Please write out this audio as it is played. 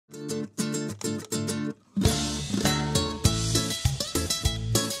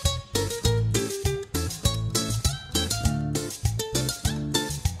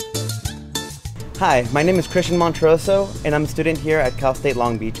Hi, my name is Christian Monteroso, and I'm a student here at Cal State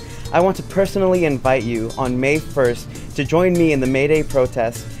Long Beach. I want to personally invite you on May 1st to join me in the May Day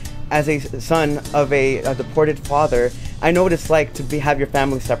protest. As a son of a deported father, I know what it's like to have your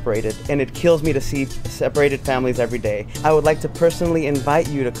family separated, and it kills me to see separated families every day. I would like to personally invite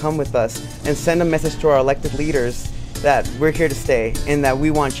you to come with us and send a message to our elected leaders that we're here to stay and that we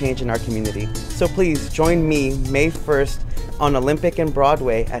want change in our community. So please join me May 1st on Olympic and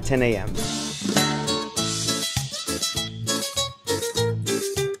Broadway at 10 a.m.